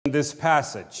this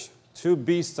passage. Two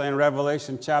beasts in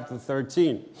Revelation chapter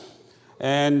 13.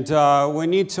 And we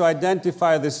need to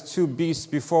identify these two beasts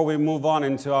before we move on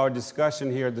into our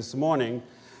discussion here this morning.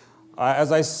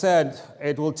 As I said,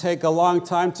 it will take a long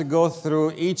time to go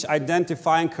through each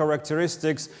identifying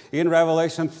characteristics in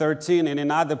Revelation 13 and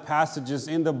in other passages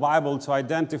in the Bible to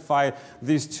identify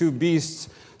these two beasts.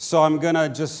 So I'm going to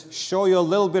just show you a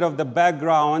little bit of the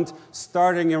background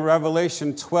starting in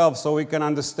Revelation 12 so we can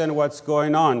understand what's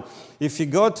going on. If you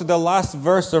go to the last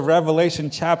verse of Revelation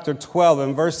chapter 12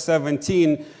 and verse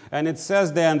 17, and it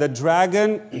says there, "And the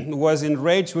dragon was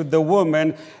enraged with the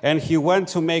woman, and he went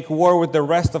to make war with the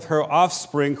rest of her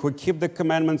offspring who keep the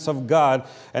commandments of God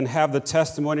and have the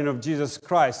testimony of Jesus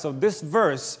Christ." So this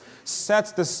verse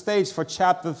sets the stage for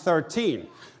chapter 13,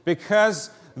 because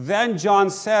then John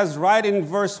says right in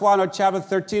verse 1 of chapter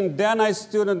 13, "Then I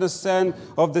stood on the sand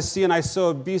of the sea, and I saw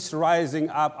a beast rising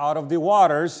up out of the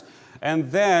waters."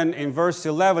 And then in verse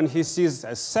 11, he sees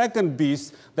a second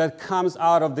beast that comes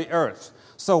out of the earth.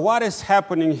 So what is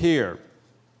happening here?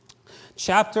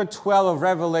 Chapter 12 of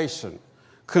Revelation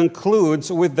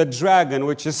concludes with the dragon,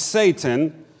 which is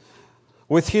Satan,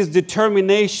 with his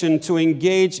determination to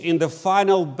engage in the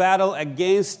final battle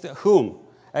against whom?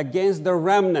 Against the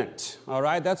remnant. All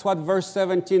right, that's what verse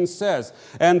 17 says.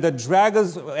 "And the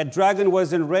dragon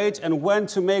was enraged and went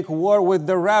to make war with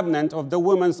the remnant of the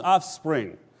woman's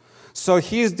offspring." So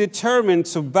he's determined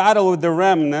to battle with the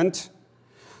remnant,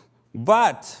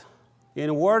 but in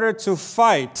order to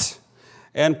fight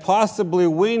and possibly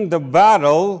win the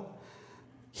battle,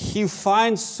 he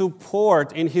finds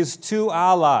support in his two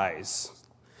allies.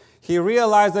 He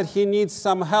realized that he needs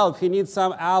some help, he needs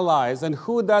some allies. And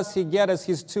who does he get as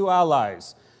his two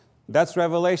allies? That's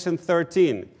Revelation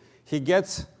 13. He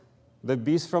gets the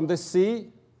beast from the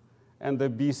sea and the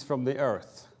beast from the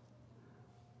earth.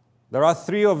 There are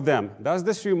three of them. Does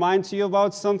this remind you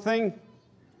about something?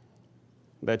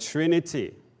 The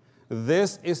Trinity.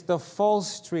 This is the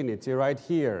false Trinity right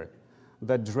here.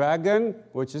 The dragon,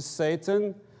 which is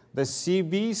Satan, the sea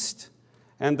beast,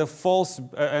 and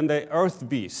the earth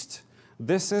beast.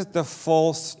 This is the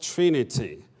false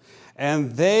Trinity.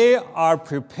 And they are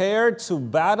prepared to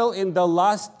battle in the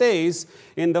last days,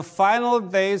 in the final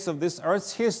days of this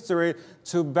earth's history,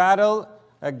 to battle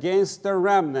against the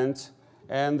remnant,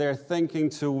 and they're thinking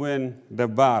to win the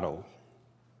battle.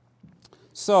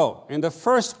 So, in the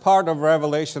first part of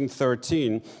Revelation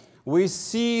 13, we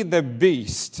see the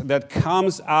beast that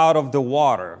comes out of the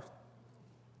water.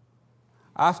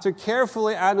 After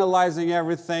carefully analyzing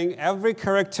everything, every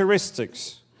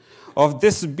characteristics of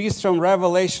this beast from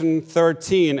Revelation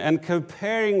 13 and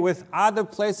comparing with other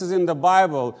places in the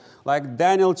Bible, like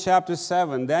Daniel chapter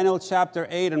 7, Daniel chapter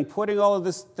 8, and putting all of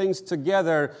these things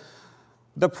together,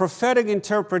 the prophetic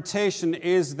interpretation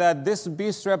is that this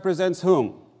beast represents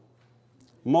whom?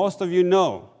 Most of you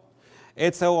know.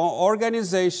 It's an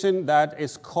organization that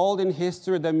is called in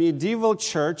history the medieval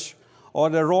church or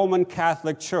the Roman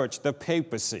Catholic Church, the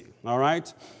papacy, all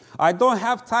right? I don't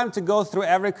have time to go through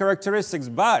every characteristics,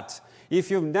 but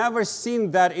if you've never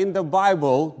seen that in the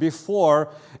Bible before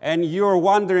and you're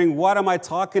wondering, what am I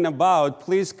talking about,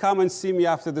 please come and see me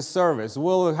after the service.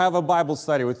 We'll have a Bible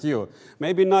study with you.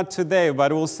 Maybe not today,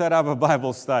 but we'll set up a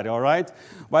Bible study, all right?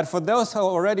 But for those who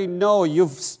already know,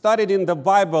 you've studied in the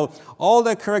Bible, all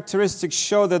the characteristics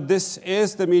show that this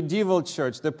is the medieval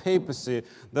church, the papacy,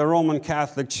 the Roman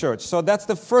Catholic Church. So that's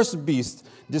the first beast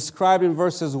described in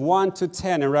verses 1 to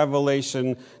 10 in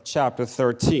Revelation chapter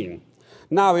 13.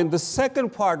 Now, in the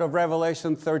second part of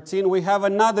Revelation 13, we have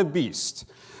another beast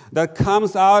that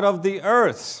comes out of the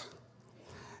earth.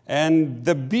 And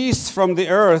the beast from the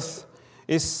earth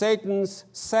is Satan's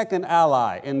second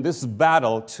ally in this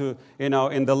battle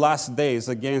in the last days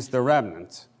against the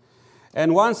remnant.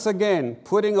 And once again,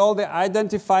 putting all the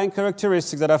identifying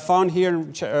characteristics that I found here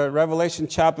in Revelation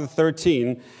chapter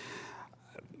 13,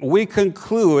 we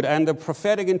conclude, and the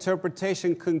prophetic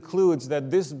interpretation concludes,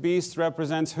 that this beast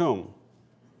represents whom?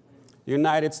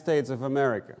 United States of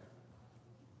America.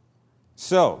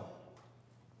 So,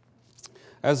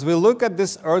 as we look at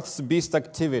this earth's beast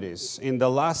activities in the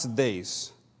last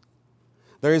days,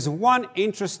 there is one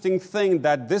interesting thing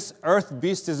that this earth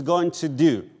beast is going to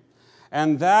do,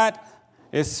 and that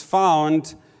is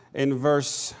found in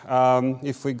verse,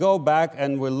 if we go back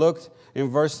and we look in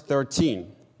verse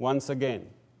 13, once again.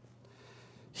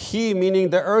 He, meaning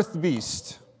the earth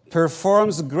beast,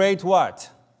 performs great what?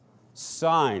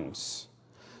 Signs,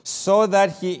 so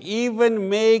that he even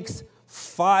makes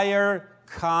fire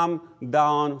come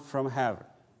down from heaven.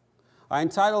 I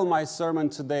entitled my sermon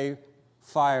today,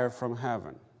 Fire from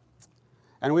Heaven.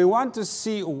 And we want to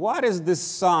see what is this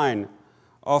sign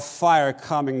of fire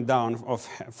coming down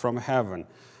from heaven.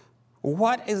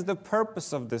 What is the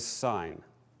purpose of this sign?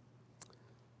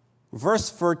 Verse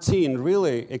 14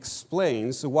 really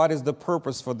explains what is the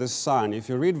purpose for this sign. If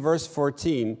you read verse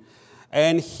 14,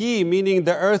 and he, meaning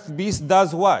the earth beast,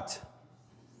 does what?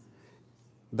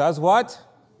 Does what?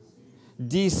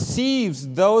 Deceives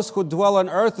those who dwell on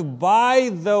earth by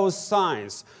those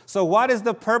signs. So what is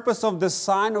the purpose of the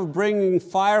sign of bringing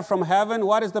fire from heaven?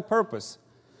 What is the purpose?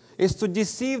 It's to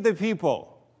deceive the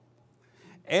people.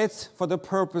 It's for the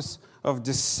purpose of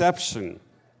deception.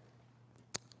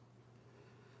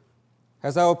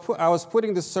 As I was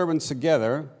putting this sermon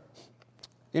together,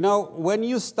 when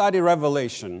you study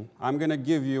Revelation, I'm going to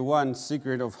give you one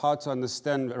secret of how to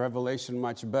understand Revelation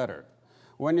much better.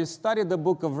 When you study the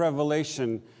book of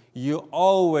Revelation, you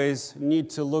always need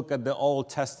to look at the Old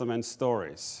Testament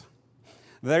stories.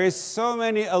 There is so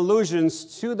many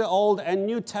allusions to the Old and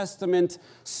New Testament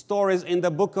stories in the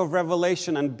book of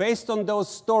Revelation, and based on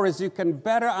those stories, you can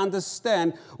better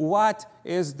understand what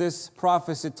is this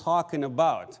prophecy talking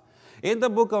about. In the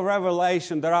book of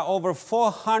Revelation, there are over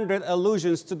 400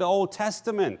 allusions to the Old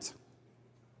Testament.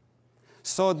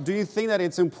 So do you think that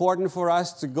it's important for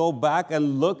us to go back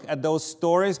and look at those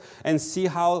stories and see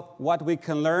what we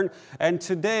can learn? And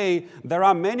today, there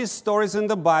are many stories in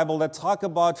the Bible that talk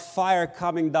about fire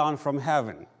coming down from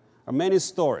heaven. Many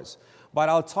stories. But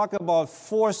I'll talk about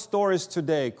 4 stories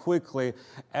today quickly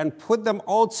and put them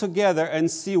all together and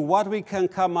see what we can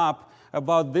come up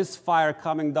about this fire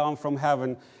coming down from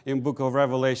heaven in book of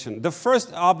Revelation. The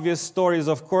first obvious story is,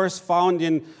 of course, found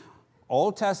in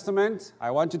Old Testament.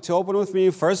 I want you to open with me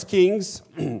 1 Kings,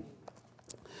 1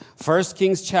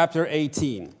 Kings chapter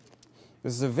 18.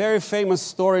 This is a very famous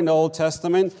story in the Old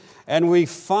Testament, and we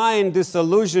find this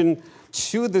allusion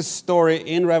to this story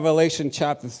in Revelation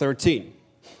chapter 13.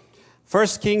 1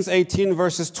 Kings 18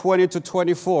 verses 20 to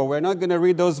 24. We're not going to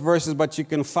read those verses, but you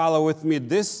can follow with me.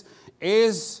 This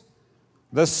is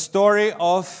the story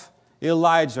of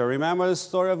Elijah. Remember the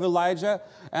story of Elijah?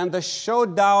 And the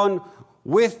showdown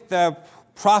with the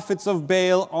prophets of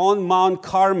Baal on Mount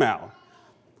Carmel.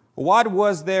 What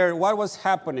was there? What was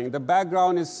happening? The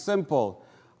background is simple.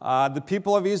 The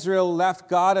people of Israel left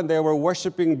God and they were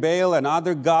worshiping Baal and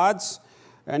other gods.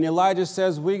 And Elijah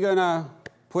says, we're going to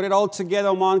put it all together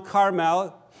on Mount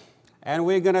Carmel, and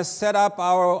we're going to set up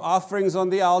our offerings on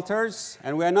the altars,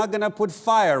 and we're not going to put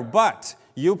fire, but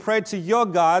you pray to your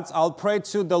gods, I'll pray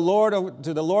to the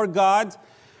Lord God,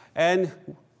 and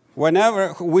whichever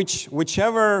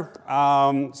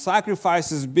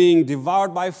sacrifice is being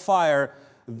devoured by fire,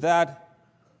 that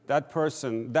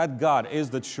God is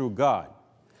the true God.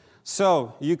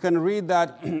 So you can read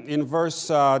that in verse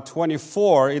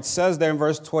 24. It says there in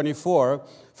verse 24,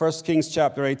 1 Kings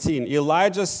chapter 18.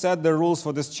 Elijah set the rules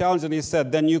for this challenge, and he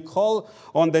said, then you call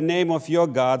on the name of your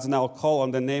gods, and I'll call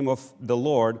on the name of the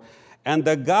Lord. And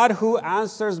the God who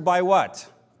answers by what?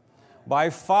 By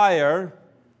fire,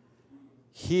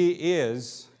 he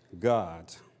is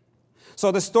God.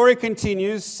 So the story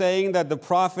continues saying that the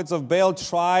prophets of Baal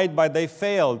tried, but they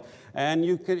failed. And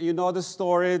you know the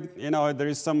story. There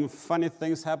is some funny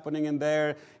things happening in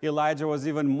there. Elijah was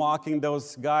even mocking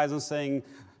those guys and saying,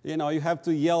 you have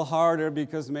to yell harder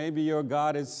because maybe your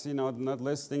God is, not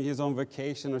listening. He's on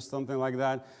vacation or something like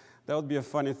that. That would be a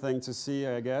funny thing to see,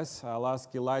 I guess. I'll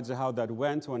ask Elijah how that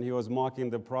went when he was mocking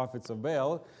the prophets of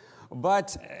Baal.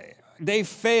 But they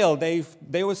failed.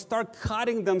 They would start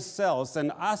cutting themselves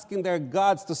and asking their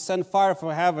gods to send fire from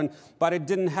heaven, but it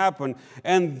didn't happen.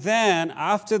 And then,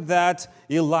 after that,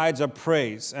 Elijah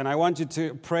prays. And I want you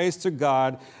to praise to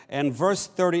God. And verse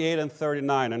 38 and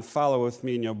 39, and follow with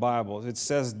me in your Bibles. It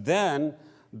says, then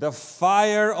the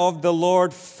fire of the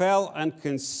Lord fell and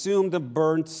consumed the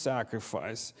burnt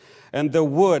sacrifice, and the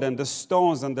wood, and the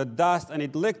stones, and the dust, and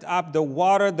it licked up the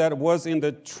water that was in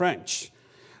the trench.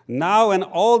 Now when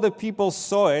all the people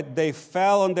saw it, they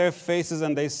fell on their faces,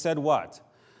 and they said what?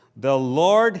 The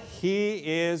Lord, He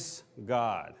is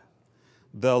God.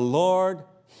 The Lord,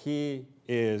 He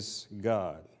is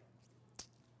God.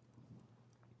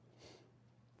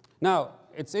 Now,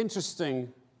 it's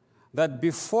interesting that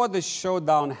before the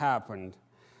showdown happened,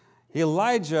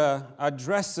 Elijah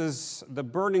addresses the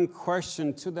burning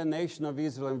question to the nation of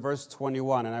Israel in verse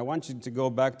 21. And I want you to go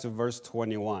back to verse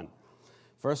 21.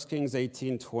 1 Kings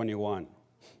 18:21.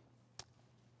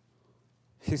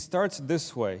 He starts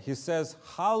this way. He says,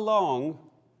 how long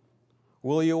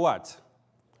will you what?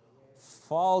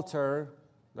 Falter.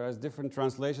 There's different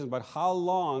translations, but how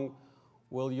long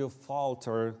will you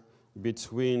falter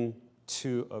between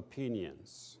two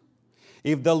opinions?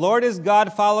 If the Lord is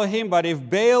God, follow Him, but if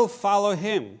Baal, follow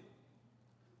him.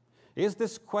 Is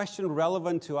this question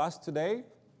relevant to us today?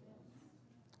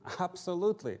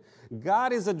 Absolutely.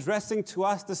 God is addressing to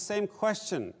us the same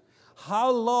question.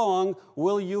 How long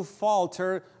will you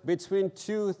falter between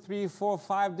 2, 3, 4,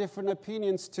 5 different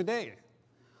opinions today?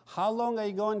 How long are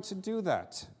you going to do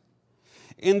that?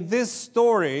 In this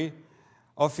story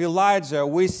of Elijah,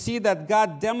 we see that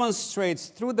God demonstrates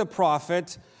through the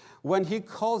prophet, when he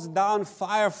calls down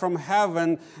fire from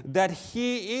heaven, that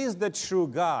he is the true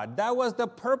God. That was the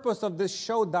purpose of this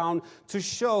showdown, to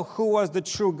show who was the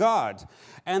true God,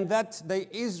 and that the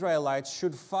Israelites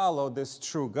should follow this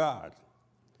true God.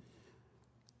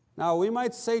 Now, we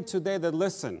might say today that,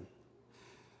 listen,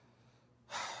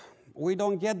 we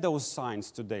don't get those signs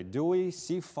today. Do we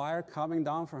see fire coming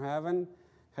down from heaven?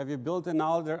 Have you built an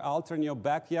altar in your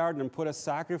backyard and put a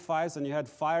sacrifice and you had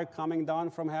fire coming down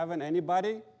from heaven?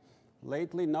 Anybody?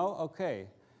 Lately, no? Okay.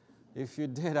 If you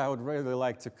did, I would really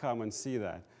like to come and see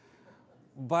that.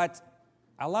 But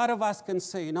a lot of us can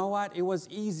say, you know what? It was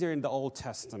easier in the Old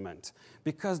Testament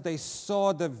because they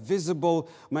saw the visible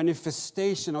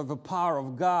manifestation of the power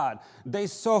of God. They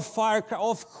saw fire.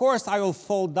 Of course, I will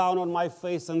fall down on my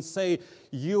face and say,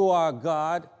 you are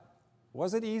God.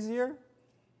 Was it easier?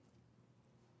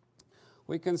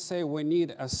 We can say we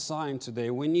need a sign today.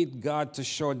 We need God to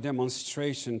show a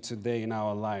demonstration today in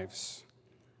our lives.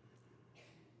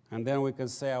 And then we can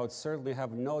say, I would certainly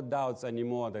have no doubts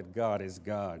anymore that God is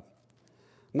God.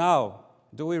 Now,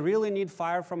 do we really need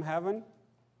fire from heaven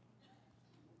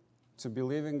to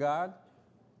believe in God?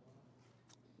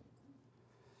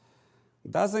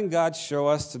 Doesn't God show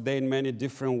us today in many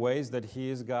different ways that He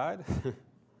is God?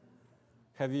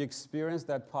 Have you experienced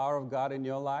that power of God in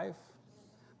your life?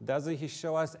 Doesn't He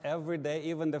show us every day,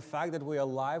 even the fact that we're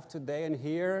alive today and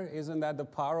here? Isn't that the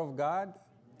power of God?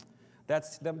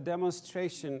 That's the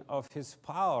demonstration of His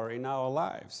power in our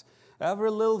lives.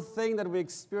 Every little thing that we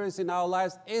experience in our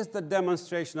lives is the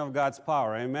demonstration of God's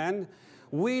power. Amen?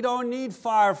 We don't need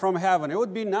fire from heaven. It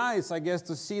would be nice, I guess,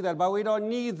 to see that, but we don't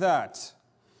need that.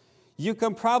 You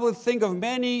can probably think of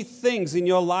many things in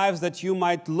your lives that you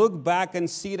might look back and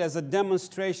see it as a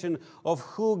demonstration of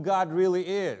who God really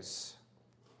is.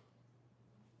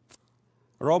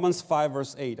 Romans 5,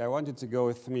 verse 8. I want you to go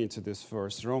with me to this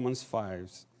verse. Romans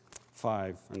 5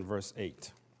 and verse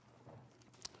 8.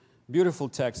 Beautiful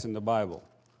text in the Bible.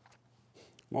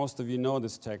 Most of you know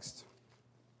this text.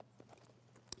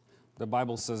 The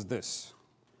Bible says this.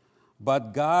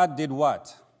 But God did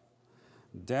what?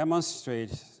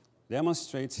 Demonstrates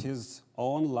His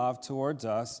own love towards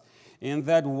us, in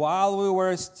that while we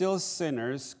were still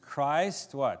sinners,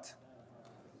 Christ what?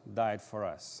 Died for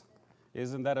us.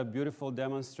 Isn't that a beautiful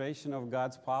demonstration of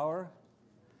God's power?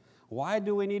 Why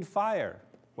do we need fire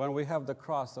when we have the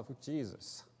cross of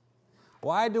Jesus?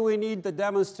 Why do we need the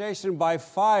demonstration by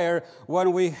fire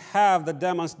when we have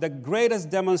the greatest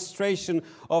demonstration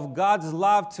of God's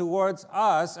love towards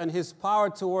us and His power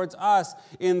towards us,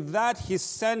 in that He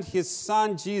sent His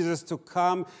Son Jesus to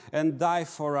come and die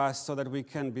for us so that we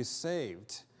can be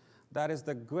saved? That is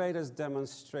the greatest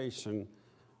demonstration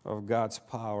of God's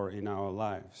power in our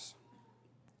lives.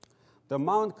 The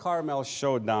Mount Carmel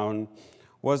showdown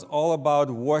was all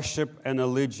about worship and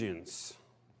allegiance.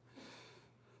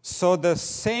 So the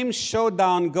same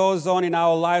showdown goes on in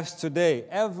our lives today.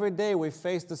 Every day we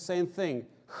face the same thing.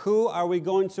 Who are we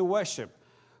going to worship?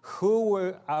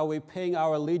 Who are we paying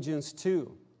our allegiance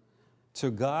to?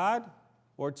 To God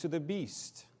or to the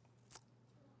beast?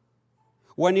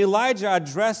 When Elijah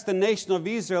addressed the nation of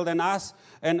Israel and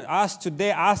us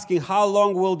today, asking how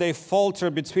long will they falter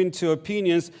between two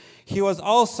opinions, he was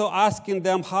also asking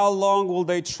them how long will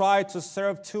they try to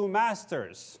serve two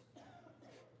masters.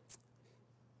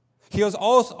 He was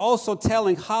also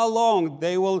telling how long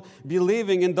they will be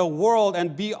living in the world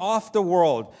and be of the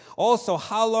world. Also,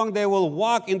 how long they will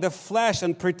walk in the flesh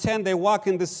and pretend they walk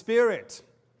in the spirit.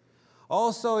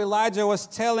 Also, Elijah was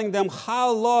telling them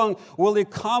how long will they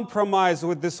compromise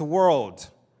with this world?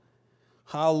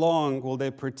 How long will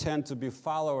they pretend to be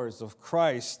followers of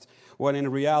Christ when in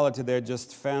reality they're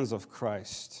just fans of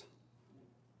Christ?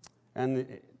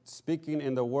 And speaking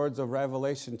in the words of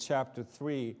Revelation chapter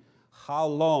 3, how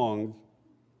long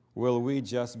will we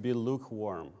just be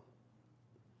lukewarm?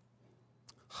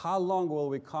 How long will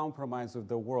we compromise with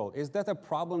the world? Is that a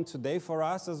problem today for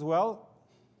us as well?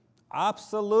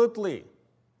 Absolutely.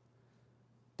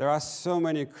 There are so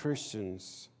many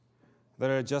Christians that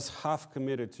are just half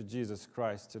committed to Jesus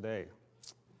Christ today.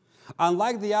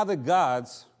 Unlike the other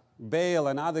gods, Baal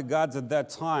and other gods at that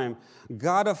time,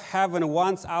 God of heaven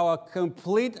wants our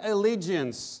complete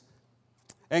allegiance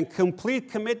and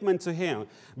complete commitment to Him.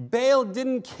 Baal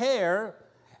didn't care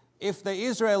if the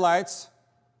Israelites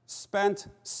spent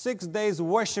 6 days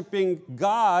worshiping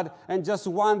God and just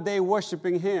 1 day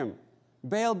worshiping him.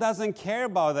 Baal doesn't care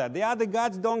about that. The other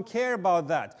gods don't care about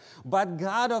that. But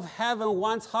God of heaven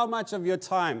wants how much of your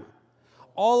time?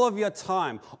 All of your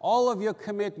time, all of your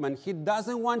commitment. He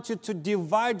doesn't want you to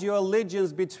divide your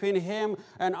allegiance between him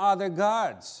and other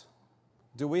gods.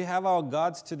 Do we have our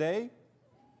gods today?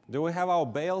 Do we have our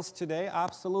Baals today?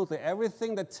 Absolutely.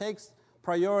 Everything that takes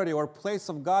priority or place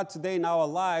of God today in our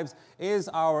lives is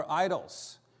our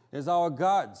idols, is our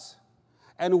gods.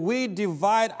 And we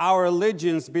divide our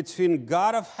allegiance between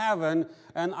God of heaven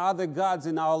and other gods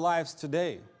in our lives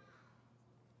today.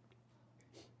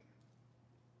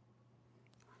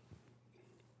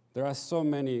 There are so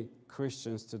many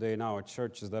Christians today in our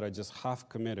churches that are just half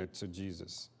committed to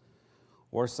Jesus,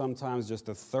 or sometimes just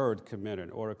a third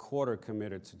committed or a quarter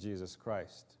committed to Jesus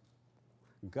Christ.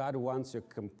 God wants your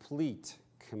complete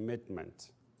commitment.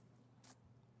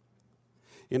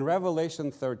 In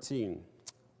Revelation 13,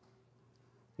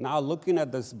 now looking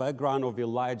at this background of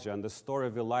Elijah and the story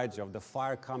of Elijah, of the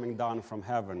fire coming down from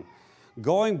heaven,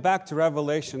 going back to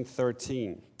Revelation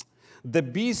 13, the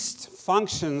beast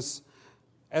functions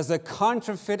as a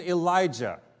counterfeit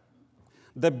Elijah.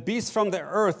 The beast from the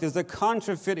earth is a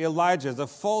counterfeit Elijah, is a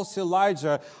false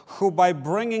Elijah who, by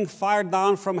bringing fire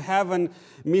down from heaven,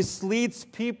 misleads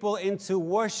people into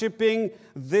worshiping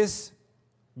this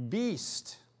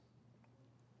beast.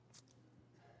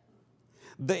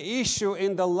 The issue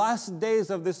in the last days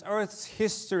of this earth's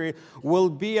history will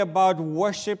be about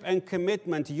worship and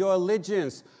commitment, your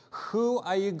allegiance. Who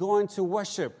are you going to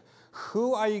worship?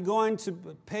 Who are you going to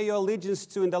pay your allegiance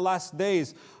to in the last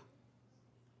days?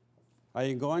 Are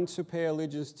you going to pay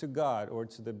allegiance to God or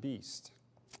to the beast?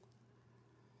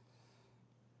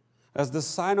 As the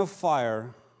sign of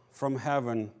fire from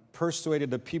heaven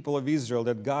persuaded the people of Israel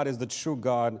that God is the true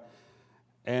God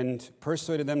and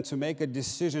persuaded them to make a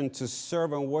decision to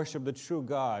serve and worship the true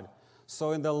God,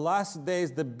 so in the last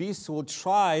days the beast will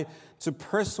try to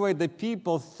persuade the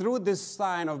people through this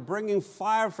sign of bringing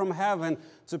fire from heaven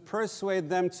to persuade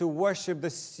them to worship the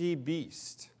sea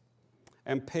beast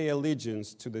and pay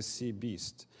allegiance to the sea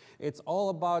beast. It's all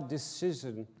about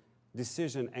decision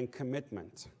and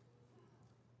commitment.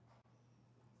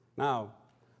 Now,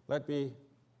 let me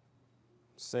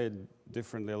say it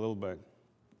differently a little bit.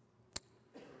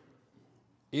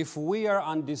 If we are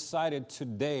undecided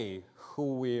today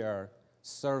who we are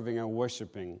serving and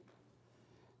worshiping,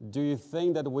 do you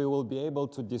think that we will be able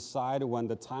to decide when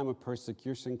the time of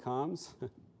persecution comes?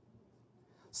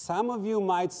 Some of you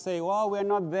might say, well, we're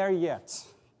not there yet.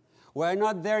 We're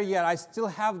not there yet. I still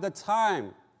have the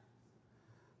time.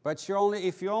 But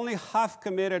if you're only half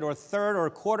committed or third or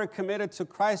quarter committed to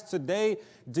Christ today,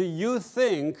 do you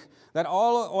think that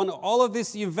all of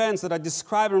these events that are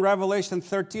described in Revelation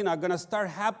 13 are going to start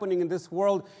happening in this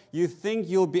world? You think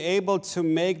you'll be able to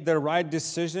make the right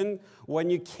decision when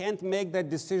you can't make that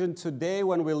decision today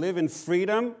when we live in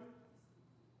freedom?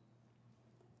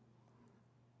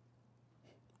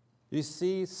 You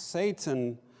see,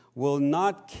 Satan will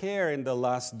not care in the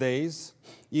last days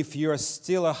if you're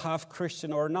still a half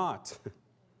Christian or not.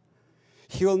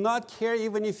 He will not care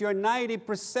even if you're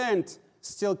 90%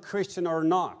 still Christian or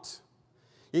not.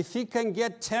 If he can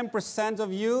get 10%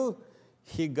 of you,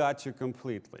 he got you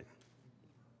completely.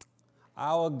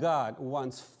 Our God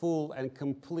wants full and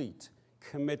complete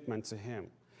commitment to him.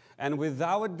 And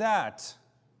without that,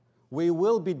 we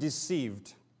will be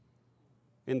deceived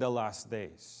in the last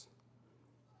days.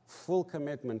 Full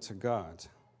commitment to God.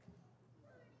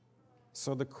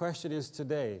 So the question is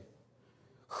today,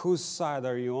 whose side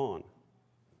are you on?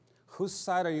 Whose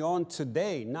side are you on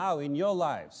today, now in your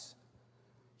lives?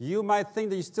 You might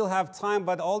think that you still have time,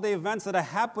 but all the events that are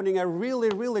happening are really,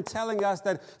 really telling us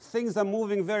that things are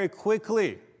moving very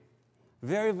quickly.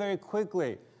 Very, very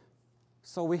quickly.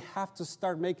 So we have to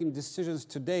start making decisions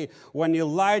today. When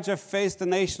Elijah faced the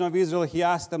nation of Israel, he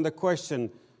asked them the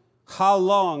question, how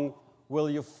long will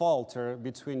you falter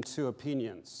between two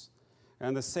opinions?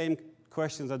 And the same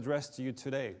question is addressed to you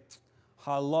today.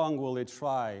 How long will you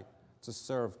try to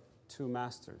serve two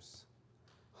masters?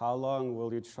 How long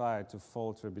will you try to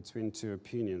falter between two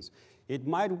opinions? It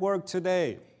might work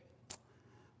today,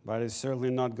 but it's certainly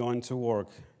not going to work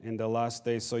in the last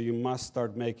days, so you must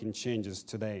start making changes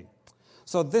today.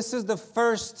 So this is the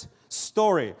first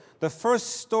story. The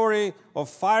first story of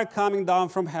fire coming down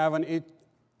from heaven. It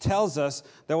tells us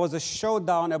there was a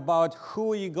showdown about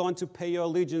who you're going to pay your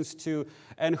allegiance to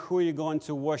and who you're going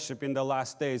to worship in the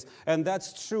last days. And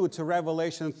that's true to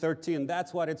Revelation 13.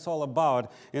 That's what it's all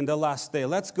about in the last day.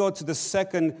 Let's go to the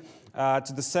second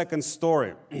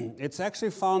story. It's actually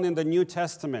found in the New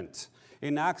Testament,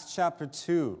 in Acts chapter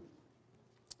 2.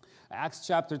 Acts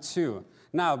chapter 2.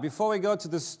 Now, before we go to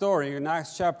the story in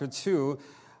Acts chapter 2,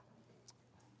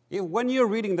 when you're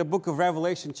reading the book of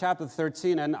Revelation chapter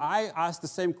 13, and I asked the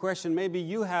same question, maybe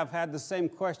you have had the same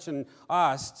question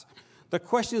asked, the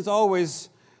question is always,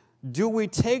 do we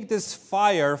take this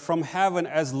fire from heaven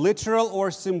as literal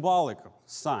or symbolical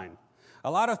sign?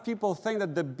 A lot of people think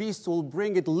that the beast will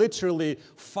bring it literally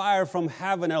fire from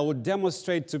heaven and will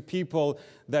demonstrate to people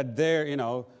that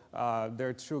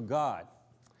they're true God.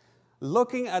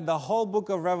 Looking at the whole book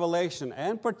of Revelation,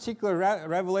 and particularly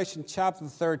Revelation chapter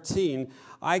 13,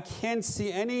 I can't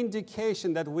see any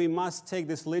indication that we must take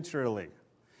this literally.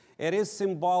 It is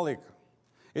symbolic.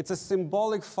 It's a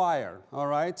symbolic fire, all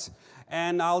right?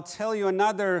 And I'll tell you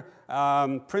another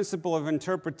principle of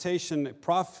interpretation,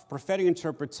 prophetic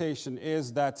interpretation,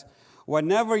 is that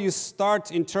whenever you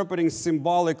start interpreting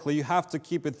symbolically, you have to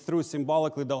keep it through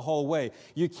symbolically the whole way.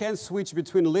 You can't switch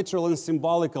between literal and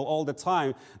symbolical all the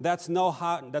time. That's not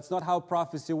how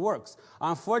prophecy works.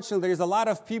 Unfortunately, there's a lot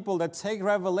of people that take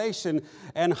Revelation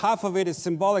and half of it is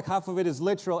symbolic, half of it is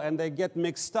literal, and they get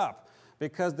mixed up.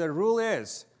 Because the rule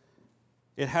is,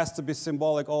 it has to be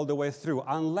symbolic all the way through,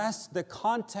 unless the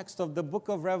context of the book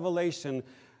of Revelation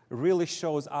really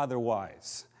shows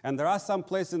otherwise. And there are some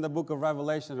places in the book of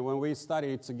Revelation, when we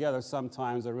study it together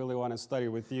sometimes, I really want to study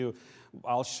with you,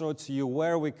 I'll show to you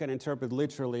where we can interpret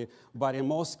literally, but in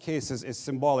most cases it's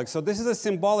symbolic. So this is a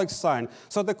symbolic sign.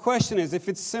 So the question is, if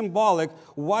it's symbolic,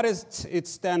 what is it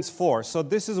stands for? So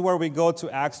this is where we go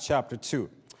to Acts chapter 2.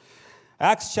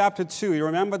 Acts chapter 2, you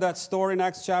remember that story in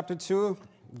Acts chapter 2?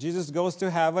 Jesus goes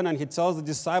to heaven and he tells the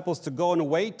disciples to go and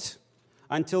wait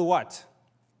until what?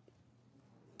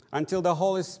 Until the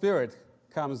Holy Spirit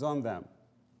comes on them.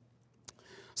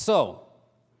 So,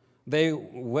 they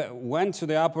went to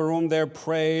the upper room there,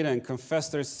 prayed and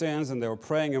confessed their sins, and they were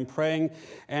praying and praying.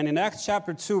 And in Acts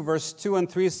chapter 2, verse 2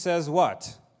 and 3 says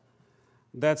what?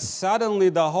 That suddenly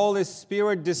the Holy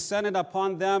Spirit descended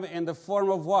upon them in the form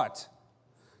of what?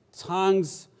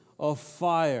 Tongues of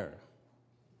fire.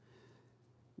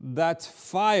 That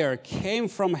fire came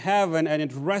from heaven and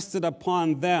it rested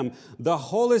upon them. The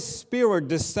Holy Spirit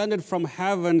descended from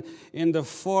heaven in the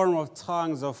form of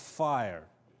tongues of fire.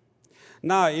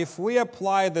 Now, if we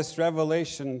apply this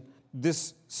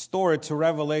story to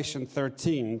Revelation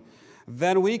 13,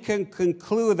 then we can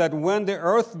conclude that when the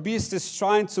earth beast is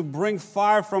trying to bring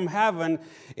fire from heaven,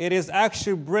 it is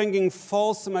actually bringing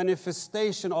false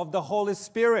manifestation of the Holy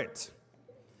Spirit.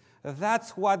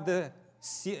 That's what the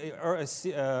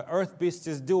earth beast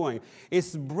is doing.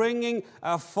 It's bringing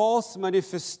a false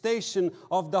manifestation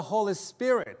of the Holy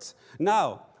Spirit.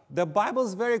 Now, the Bible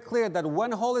is very clear that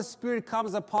when Holy Spirit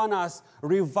comes upon us,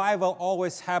 revival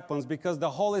always happens because the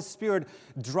Holy Spirit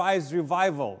drives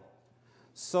revival.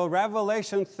 So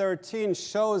Revelation 13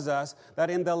 shows us that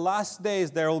in the last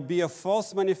days there will be a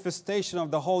false manifestation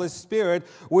of the Holy Spirit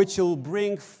which will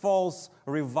bring false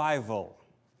revival.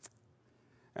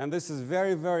 And this is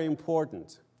very, very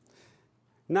important.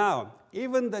 Now,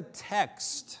 even the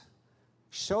text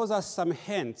shows us some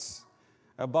hints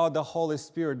about the Holy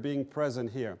Spirit being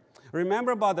present here.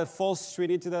 Remember about the false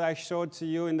trinity that I showed to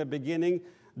you in the beginning?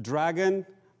 Dragon,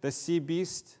 the sea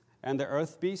beast, and the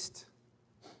earth beast?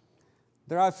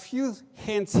 There are a few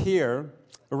hints here,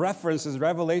 references,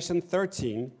 Revelation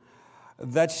 13,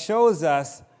 that shows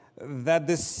us that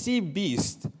the sea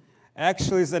beast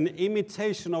actually is an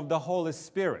imitation of the Holy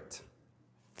Spirit.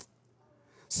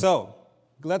 So,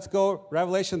 let's go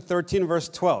Revelation 13, verse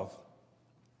 12.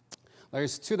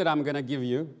 There's two that I'm going to give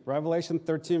you. Revelation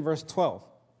 13, verse 12.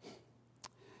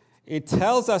 It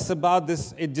tells us about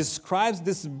this, it describes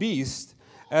this beast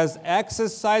as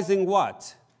exercising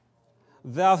what?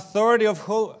 The authority of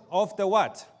the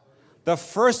what? The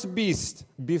first beast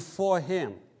before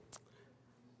him.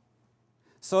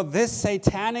 So this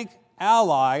satanic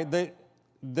ally, the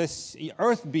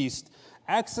earth beast,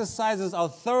 exercises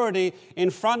authority in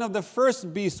front of the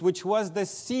first beast, which was the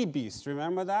sea beast.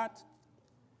 Remember that?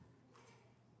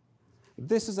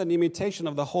 This is an imitation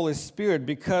of the Holy Spirit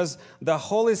because the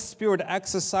Holy Spirit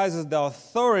exercises the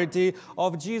authority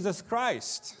of Jesus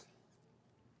Christ.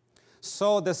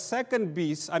 So the second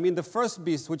beast, the first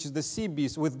beast, which is the sea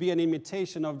beast, would be an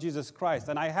imitation of Jesus Christ.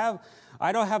 And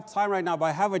I don't have time right now, but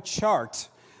I have a chart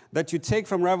that you take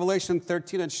from Revelation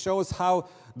 13 that shows how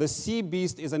the sea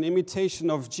beast is an imitation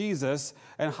of Jesus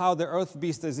and how the earth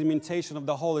beast is an imitation of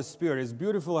the Holy Spirit. It's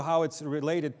beautiful how it's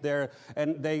related there,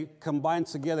 and they combine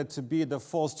together to be the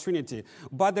false trinity.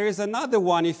 But there is another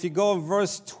one. If you go in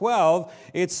verse 12,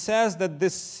 it says that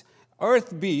this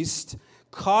earth beast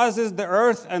causes the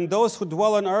earth and those who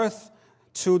dwell on earth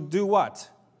to do what?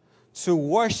 To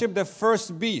worship the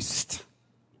first beast.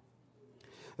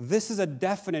 this is a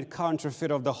definite counterfeit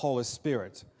of the Holy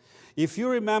Spirit. If you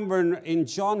remember in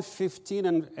John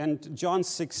 15 and John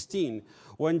 16,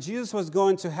 when Jesus was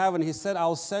going to heaven, he said,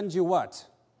 I'll send you what?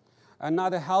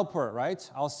 Another helper, right?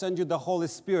 I'll send you the Holy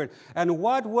Spirit. And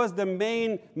what was the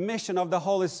main mission of the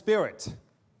Holy Spirit?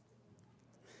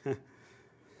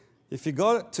 If you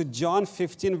go to John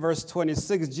 15, verse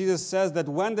 26, Jesus says that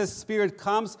when the Spirit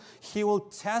comes, He will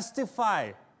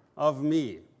testify of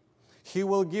me. He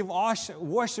will give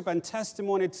worship and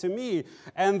testimony to me.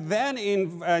 And then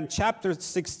in chapter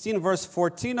 16, verse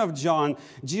 14 of John,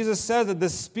 Jesus says that the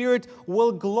Spirit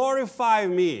will glorify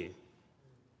me.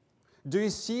 Do you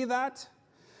see that?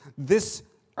 This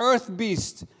earth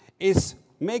beast is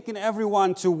making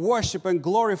everyone to worship and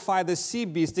glorify the sea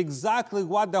beast, exactly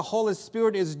what the Holy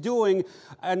Spirit is doing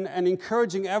and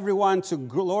encouraging everyone to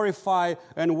glorify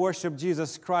and worship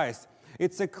Jesus Christ.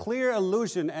 It's a clear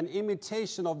allusion and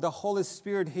imitation of the Holy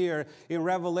Spirit here in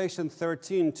Revelation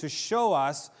 13 to show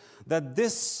us that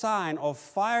this sign of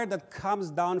fire that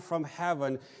comes down from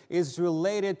heaven is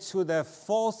related to the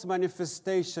false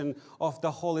manifestation of the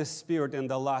Holy Spirit in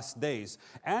the last days.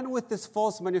 And with this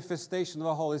false manifestation of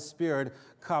the Holy Spirit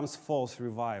comes false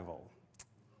revival.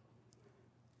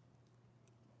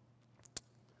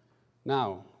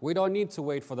 Now, we don't need to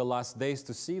wait for the last days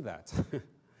to see that.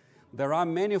 There are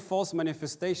many false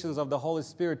manifestations of the Holy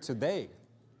Spirit today.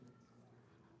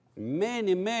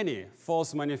 Many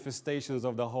false manifestations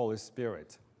of the Holy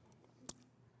Spirit.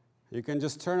 You can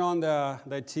just turn on the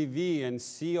TV and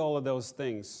see all of those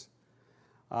things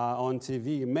on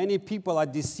TV. Many people are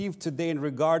deceived today in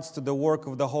regards to the work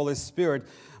of the Holy Spirit.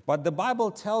 But the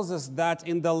Bible tells us that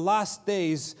in the last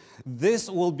days, this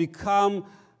will become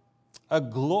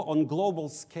on global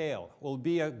scale, will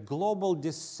be a global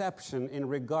deception in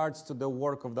regards to the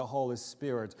work of the Holy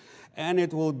Spirit. And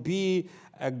it will be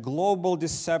a global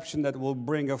deception that will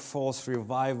bring a false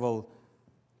revival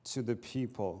to the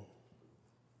people.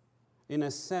 In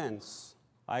a sense,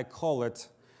 I call it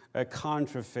a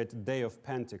counterfeit day of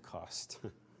Pentecost.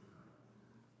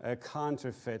 A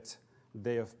counterfeit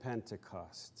day of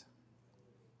Pentecost.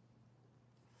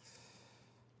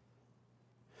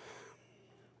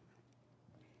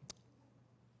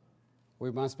 We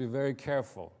must be very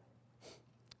careful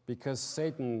because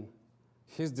Satan,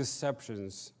 his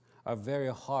deceptions are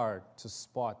very hard to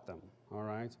spot them, all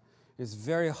right? It's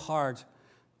very hard.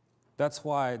 That's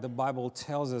why the Bible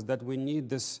tells us that we need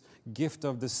this gift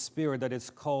of the Spirit that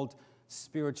is called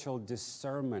spiritual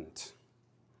discernment,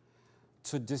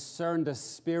 to discern the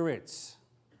spirits.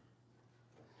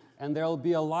 And there will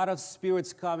be a lot of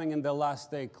spirits coming in the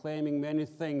last day claiming many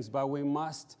things, but we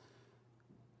must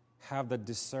have the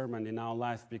discernment in our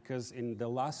life, because in the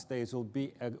last days will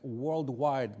be a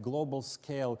worldwide, global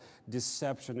scale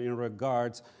deception in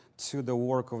regards to the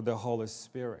work of the Holy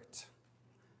Spirit.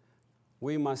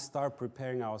 We must start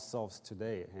preparing ourselves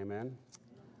today, amen?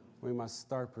 We must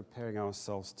start preparing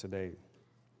ourselves today.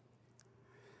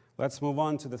 Let's move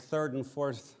on to the third and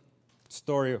fourth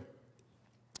story.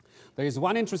 There is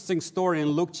one interesting story in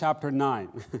Luke chapter 9.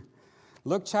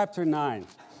 Luke chapter 9.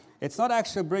 It's not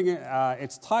actually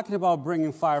it's talking about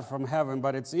bringing fire from heaven,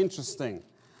 but it's interesting.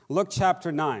 Luke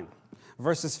chapter 9,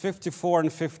 verses 54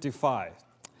 and 55.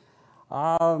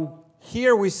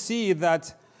 Here we see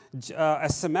that a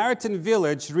Samaritan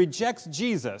village rejects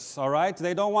Jesus, all right?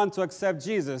 They don't want to accept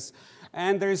Jesus.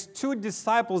 And there's two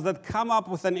disciples that come up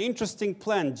with an interesting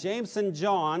plan. James and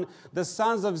John, the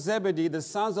sons of Zebedee, the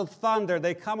sons of thunder,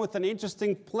 they come with an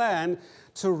interesting plan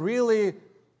to really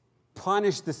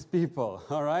punish these people,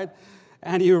 all right?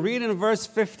 And you read in verse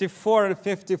 54 and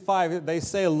 55, they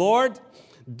say, Lord,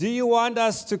 do you want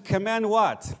us to command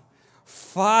what?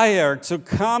 Fire to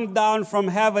come down from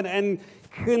heaven and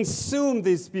consume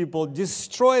these people,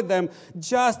 destroy them,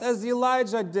 just as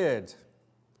Elijah did.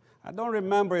 I don't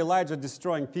remember Elijah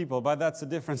destroying people, but that's a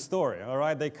different story, all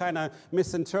right? They kind of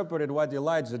misinterpreted what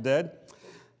Elijah did.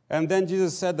 And then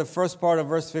Jesus said the first part of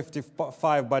verse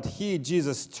 55, but he,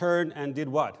 Jesus, turned and did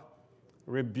what?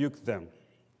 Rebuked them.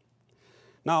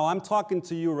 Now, I'm talking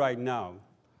to you right now.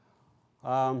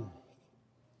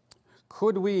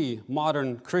 Could we,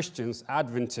 modern Christians,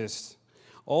 Adventists,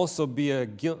 also be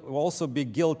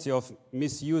guilty of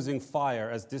misusing fire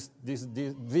as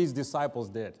these disciples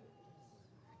did?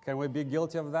 Can we be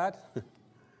guilty of that?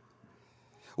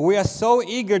 We are so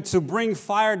eager to bring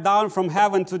fire down from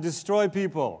heaven to destroy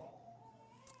people.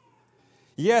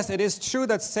 Yes, it is true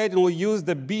that Satan will use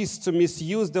the beast to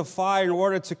misuse the fire in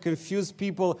order to confuse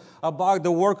people about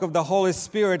the work of the Holy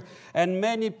Spirit, and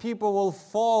many people will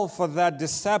fall for that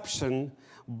deception.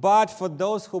 But for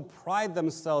those who pride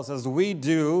themselves, as we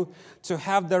do, to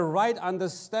have the right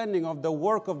understanding of the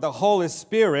work of the Holy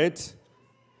Spirit,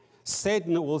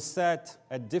 Satan will set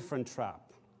a different trap.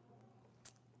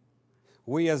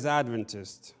 We as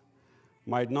Adventists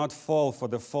might not fall for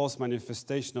the false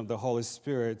manifestation of the Holy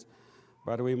Spirit,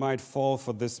 but we might fall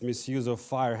for this misuse of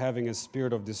fire, having a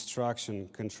spirit of destruction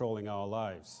controlling our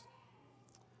lives,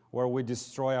 where we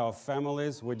destroy our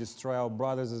families, we destroy our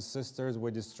brothers and sisters,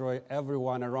 we destroy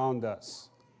everyone around us.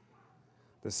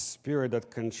 The spirit that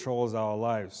controls our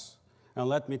lives. And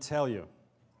let me tell you,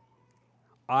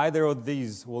 either of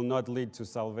these will not lead to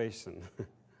salvation.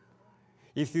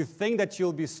 If you think that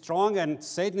you'll be strong and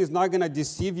Satan is not going to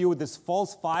deceive you with this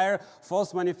false fire,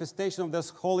 false manifestation of this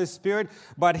Holy Spirit,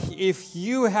 but if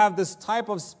you have this type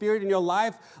of spirit in your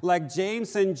life, like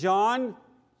James and John,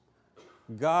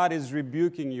 God is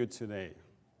rebuking you today.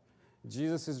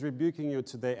 Jesus is rebuking you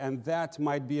today, and that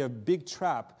might be a big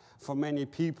trap for many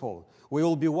people. We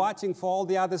will be watching for all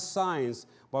the other signs,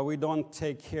 but we don't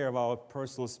take care of our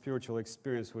personal spiritual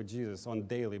experience with Jesus on a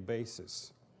daily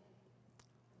basis.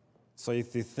 So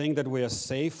if you think that we are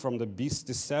safe from the beast's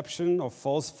deception or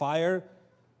false fire,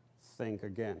 think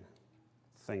again.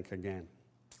 Think again.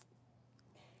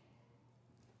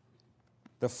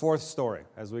 The fourth story,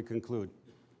 as we conclude.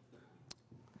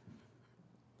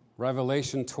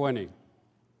 Revelation 20,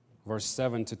 verse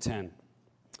 7 to 10.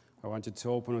 I want you to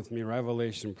open with me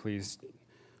Revelation, please,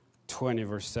 20,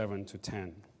 verse 7 to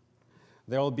 10.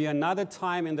 There will be another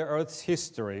time in the earth's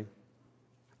history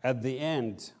at the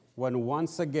end when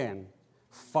once again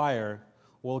fire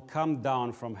will come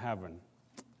down from heaven.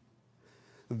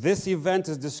 This event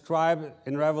is described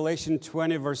in Revelation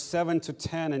 20, verse 7 to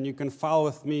 10, and you can follow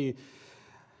with me,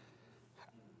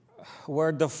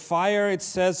 where the fire, it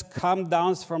says, comes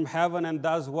down from heaven and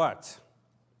does what?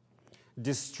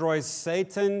 Destroys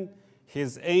Satan,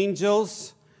 his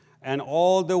angels, and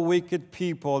all the wicked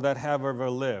people that have ever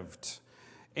lived.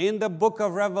 In the book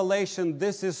of Revelation,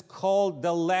 this is called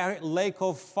the lake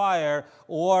of fire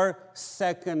or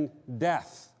second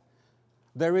death.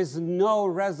 There is no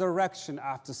resurrection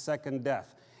after second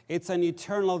death. It's an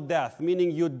eternal death,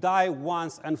 meaning you die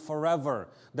once and forever.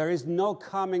 There is no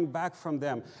coming back from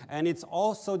them. And it's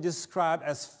also described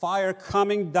as fire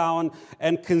coming down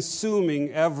and consuming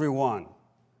everyone.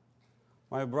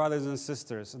 My brothers and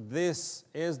sisters, this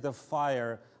is the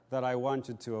fire that I want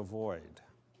you to avoid.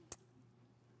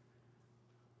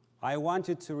 I want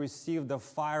you to receive the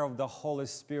fire of the Holy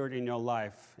Spirit in your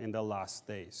life in the last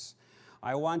days.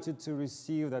 I want you to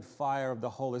receive that fire of the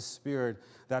Holy Spirit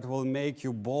that will make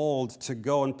you bold to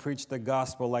go and preach the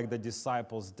gospel like the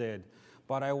disciples did.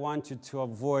 But I want you to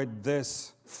avoid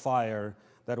this fire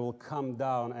that will come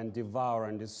down and devour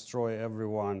and destroy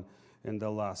everyone in the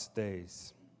last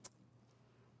days.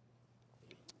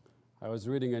 I was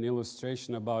reading an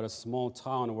illustration about a small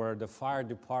town where the fire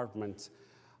department,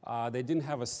 they didn't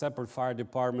have a separate fire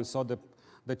department, so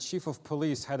the chief of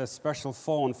police had a special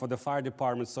phone for the fire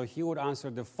department, so he would answer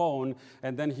the phone,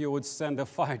 and then he would send the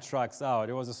fire trucks out.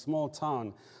 It was a small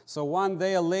town. So one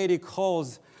day a lady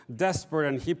calls desperate,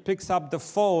 and he picks up the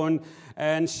phone,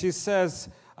 and she says,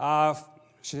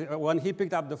 when he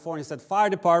picked up the phone, he said, "Fire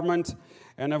department,"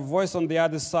 and a voice on the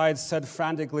other side said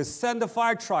frantically, "Send the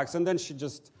fire trucks," and then she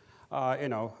just,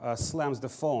 slams the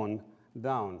phone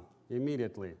down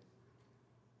immediately.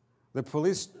 The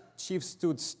police chief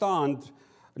stood stunned,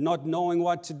 not knowing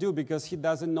what to do because he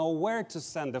doesn't know where to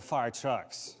send the fire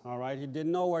trucks, all right? He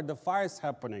didn't know where the fire is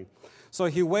happening. So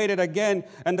he waited again,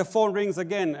 and the phone rings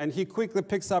again, and he quickly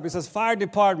picks up. He says, "Fire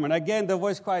department." Again, the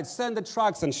voice cried, "Send the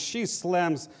trucks," and she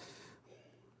slams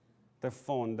the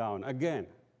phone down again.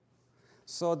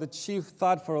 So the chief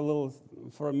thought for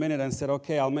a minute and said,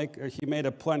 "Okay, he made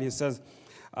a plan. He says,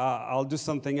 "I'll do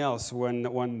something else when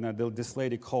this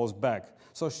lady calls back."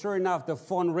 So sure enough, the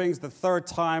phone rings the third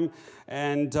time,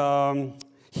 and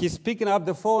he's picking up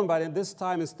the phone, but at this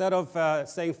time, instead of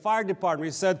saying fire department,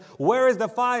 he said, "Where is the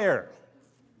fire?"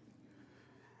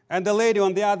 And the lady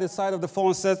on the other side of the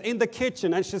phone says, "In the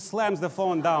kitchen," and she slams the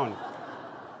phone down.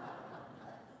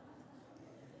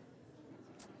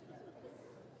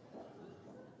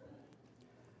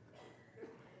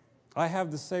 I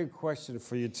have the same question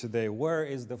for you today. Where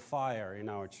is the fire in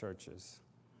our churches?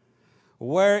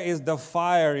 Where is the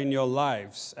fire in your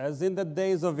lives? As in the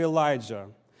days of Elijah,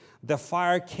 the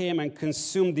fire came and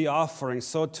consumed the offering.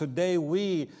 So today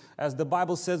we, as the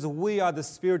Bible says, we are the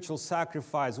spiritual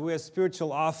sacrifice. We are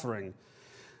spiritual offering.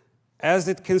 As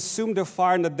it consumed the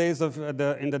fire in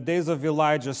the days of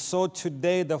Elijah, so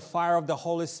today the fire of the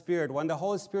Holy Spirit, when the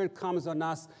Holy Spirit comes on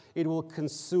us, it will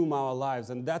consume our lives.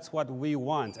 And that's what we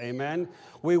want, amen?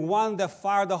 We want the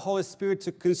fire of the Holy Spirit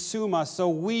to consume us, so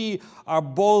we are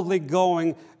boldly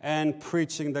going and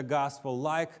preaching the gospel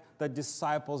like the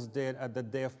disciples did at the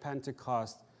day of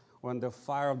Pentecost when the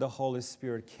fire of the Holy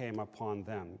Spirit came upon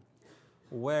them.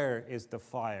 Where is the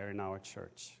fire in our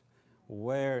church?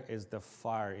 Where is the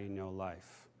fire in your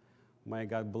life? May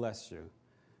God bless you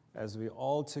as we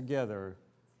all together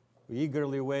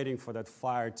eagerly waiting for that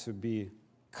fire to be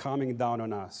coming down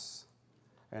on us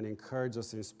and encourage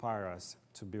us, inspire us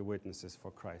to be witnesses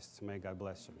for Christ. May God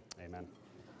bless you. Amen.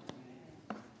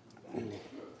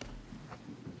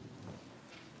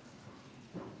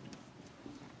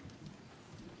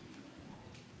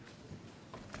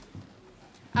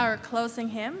 Our closing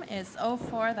hymn is "Oh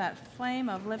for That Flame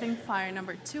of Living Fire,"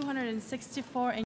 number 264.